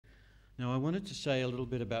Now, I wanted to say a little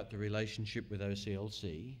bit about the relationship with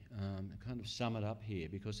OCLC, kind of sum it up here,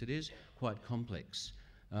 because it is quite complex,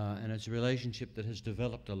 and it's a relationship that has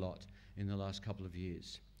developed a lot in the last couple of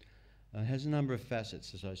years. It has a number of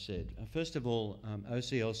facets, as I said. First of all,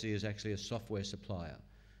 OCLC is actually a software supplier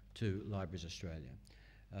to Libraries Australia.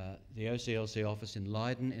 The OCLC office in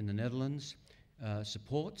Leiden in the Netherlands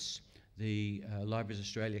supports the Libraries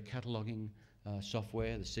Australia cataloguing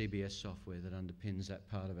software, the CBS software that underpins that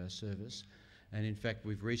part of our service. And in fact,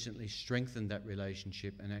 we've recently strengthened that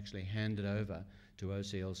relationship and actually handed over to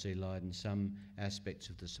OCLC Leiden some aspects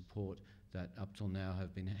of the support that up till now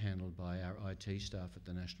have been handled by our IT staff at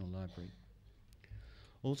the National Library.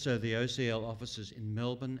 Also, the OCL offices in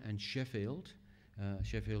Melbourne and Sheffield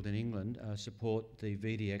in England, support the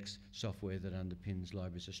VDX software that underpins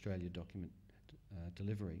Libraries Australia document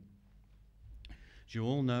delivery. As you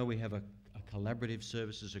all know, we have a collaborative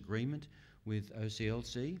services agreement with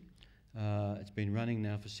OCLC. It's been running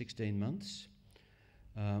now for 16 months.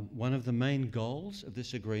 One of the main goals of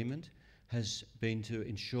this agreement has been to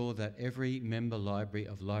ensure that every member library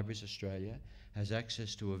of Libraries Australia has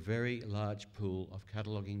access to a very large pool of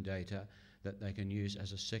cataloguing data that they can use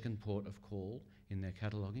as a second port of call in their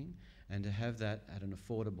cataloguing, and to have that at an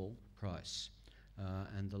affordable price.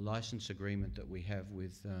 And the license agreement that we have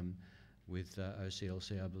with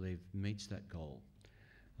OCLC, I believe, meets that goal.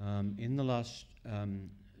 In the last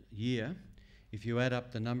year, if you add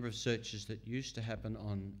up the number of searches that used to happen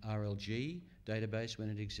on RLG database when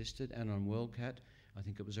it existed and on WorldCat, I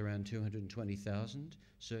think it was around 220,000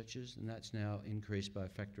 searches, and that's now increased by a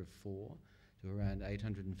factor of 4 to around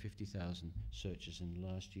 850,000 searches in the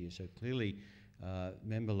last year. So clearly,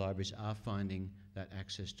 member libraries are finding that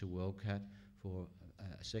access to WorldCat for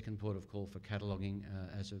a second port of call for cataloguing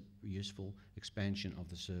as a useful expansion of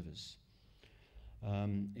the service.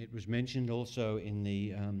 It was mentioned also in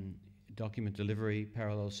the document delivery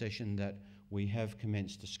parallel session that we have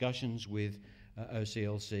commenced discussions with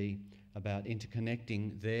OCLC about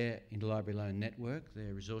interconnecting their interlibrary loan network,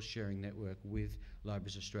 their resource sharing network, with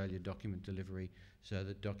Libraries Australia document delivery, so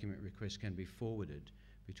that document requests can be forwarded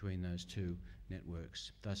between those two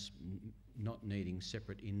networks, thus not needing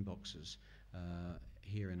separate inboxes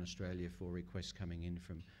here in Australia for requests coming in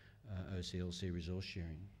from OCLC resource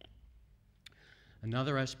sharing.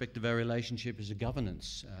 Another aspect of our relationship is a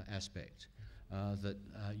governance aspect, that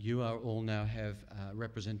you all now have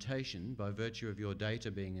representation by virtue of your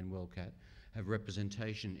data being in WorldCat, have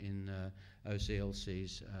representation in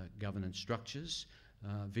OCLC's governance structures.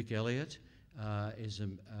 Vic Elliott is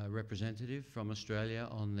a representative from Australia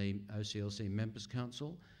on the OCLC Members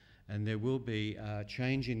Council, and there will be a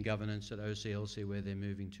change in governance at OCLC where they're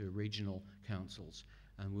moving to regional councils,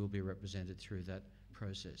 and will be represented through that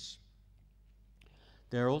process.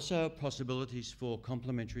 There are also possibilities for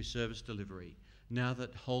complementary service delivery. Now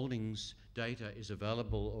that holdings data is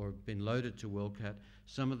available or been loaded to WorldCat,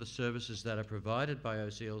 some of the services that are provided by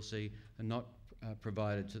OCLC are not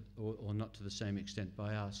provided to, or not to the same extent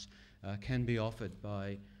by us, can be offered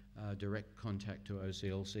by direct contact to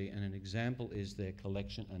OCLC, and an example is their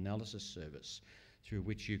collection analysis service, through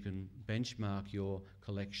which you can benchmark your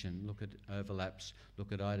collection, look at overlaps,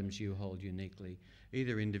 look at items you hold uniquely,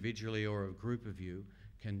 either individually or a group of you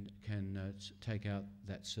can take out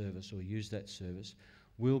that service or use that service.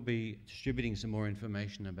 We'll be distributing some more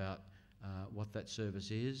information about what that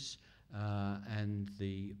service is, and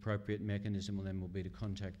the appropriate mechanism then will be to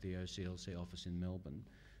contact the OCLC office in Melbourne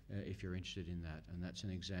if you're interested in that, and that's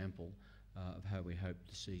an example of how we hope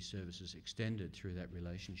to see services extended through that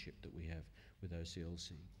relationship that we have with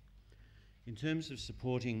OCLC. In terms of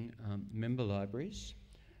supporting member libraries,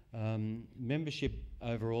 membership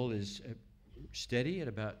overall is steady at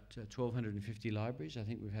about 1,250 libraries. I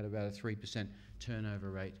think we've had about a 3%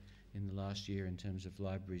 turnover rate in the last year in terms of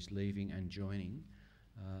libraries leaving and joining.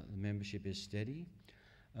 The membership is steady.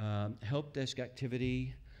 Help desk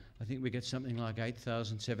activity, I think we get something like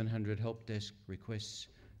 8,700 help desk requests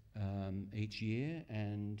each year,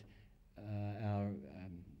 and our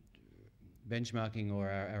benchmarking or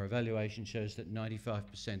our evaluation shows that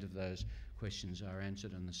 95% of those questions are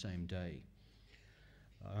answered on the same day.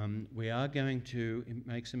 We are going to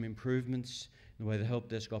make some improvements in the way the help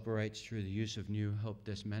desk operates through the use of new help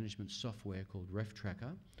desk management software called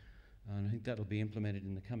RefTracker, and I think that'll be implemented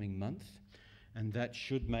in the coming month, and that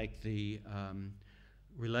should make the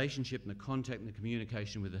relationship and the contact and the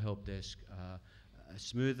communication with the help desk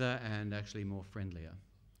smoother and actually more friendly.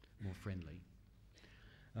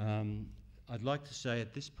 I'd like to say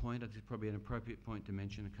at this point, it's probably an appropriate point to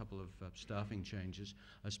mention a couple of staffing changes.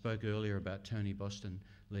 I spoke earlier about Tony Boston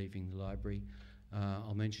leaving the library.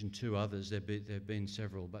 I'll mention two others. There have been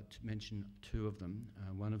several, but to mention two of them.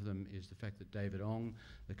 One of them is the fact that David Ong,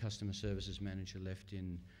 the Customer Services Manager, left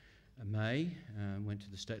in May, went to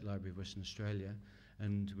the State Library of Western Australia,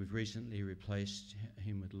 and we've recently replaced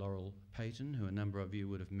him with Laurel Payton, who a number of you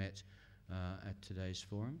would have met at today's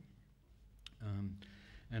forum.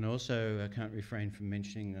 And also, I can't refrain from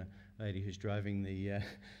mentioning the lady who's driving the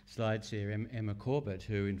slides here, Emma Corbett,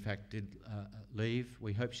 who in fact did leave.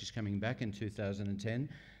 We hope she's coming back in 2010,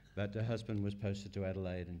 but her husband was posted to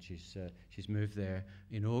Adelaide, and she's moved there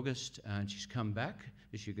in August, and she's come back,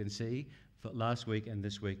 as you can see, for last week and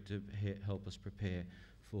this week to help us prepare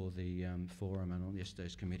for the forum and on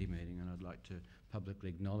yesterday's committee meeting. And I'd like to publicly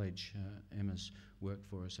acknowledge Emma's work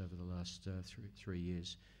for us over the last 3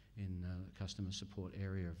 years in the customer support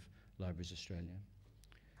area of Libraries Australia.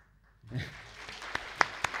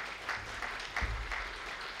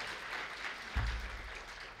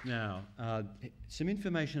 Now, some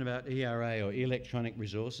information about ERA, or Electronic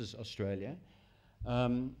Resources Australia.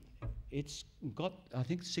 It's got, I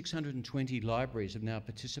think, 620 libraries are now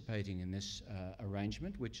participating in this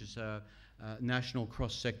arrangement, which is a national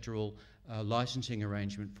cross-sectoral licensing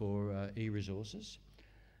arrangement for e-resources.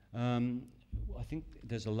 I think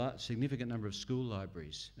there's a significant number of school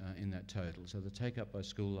libraries in that total, so the take-up by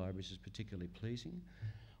school libraries is particularly pleasing.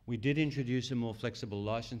 We did introduce a more flexible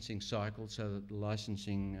licensing cycle so that the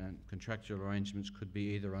licensing contractual arrangements could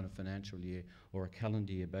be either on a financial year or a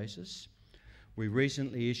calendar year basis. We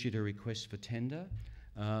recently issued a request for tender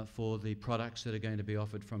for the products that are going to be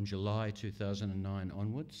offered from July 2009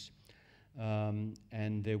 onwards.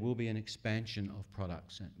 And there will be an expansion of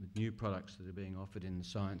products, with new products that are being offered in the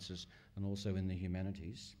sciences and also in the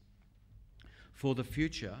humanities. For the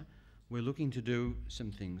future, we're looking to do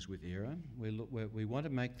some things with ERA. We want to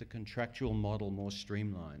make the contractual model more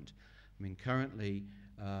streamlined. I mean, currently,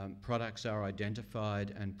 products are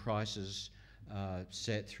identified and prices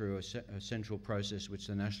set through a central process which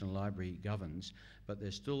the National Library governs, but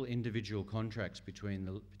there's still individual contracts between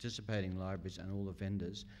the participating libraries and all the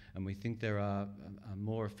vendors, and we think there are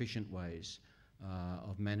more efficient ways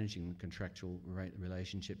of managing the contractual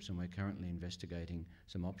relationships, and we're currently investigating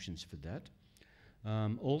some options for that.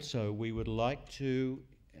 Also, we would like to,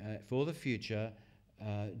 for the future,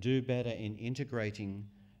 do better in integrating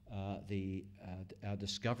our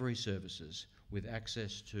discovery services with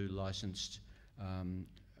access to licensed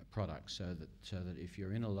products, so that if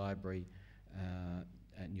you're in a library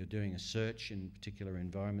and you're doing a search in a particular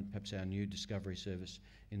environment, perhaps our new discovery service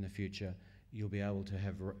in the future, you'll be able to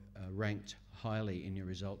have ranked highly in your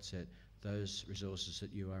result set those resources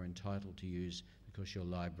that you are entitled to use because your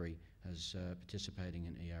library has participating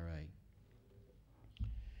in ERA.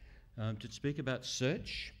 To speak about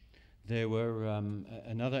search, there were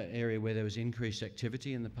another area where there was increased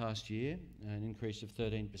activity in the past year, an increase of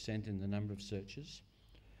 13% in the number of searches.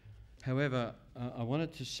 However, I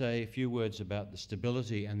wanted to say a few words about the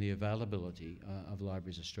stability and the availability of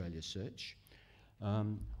Libraries Australia search.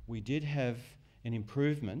 We did have an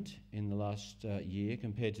improvement in the last year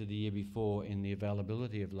compared to the year before in the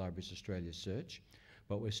availability of Libraries Australia search,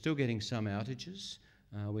 but we're still getting some outages.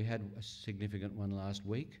 We had a significant one last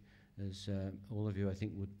week, as all of you I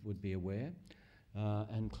think would be aware.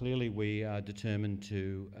 And clearly we are determined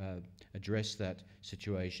to address that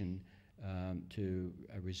situation to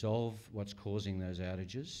resolve what's causing those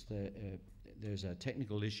outages. There's a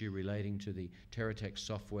technical issue relating to the TerraText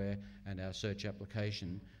software and our search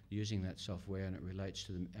application using that software, and it relates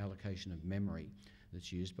to the allocation of memory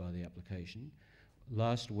that's used by the application.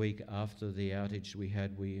 Last week, after the outage we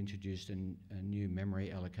had, we introduced a new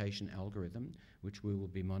memory allocation algorithm, which we will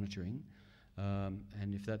be monitoring.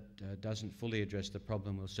 And if that doesn't fully address the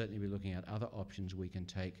problem, we'll certainly be looking at other options we can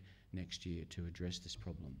take next year to address this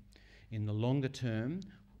problem. In the longer term,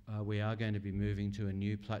 we are going to be moving to a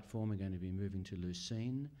new platform. We're going to be moving to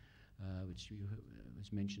Lucene, which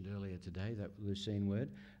was mentioned earlier today, that Lucene word,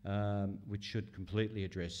 which should completely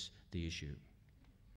address the issue.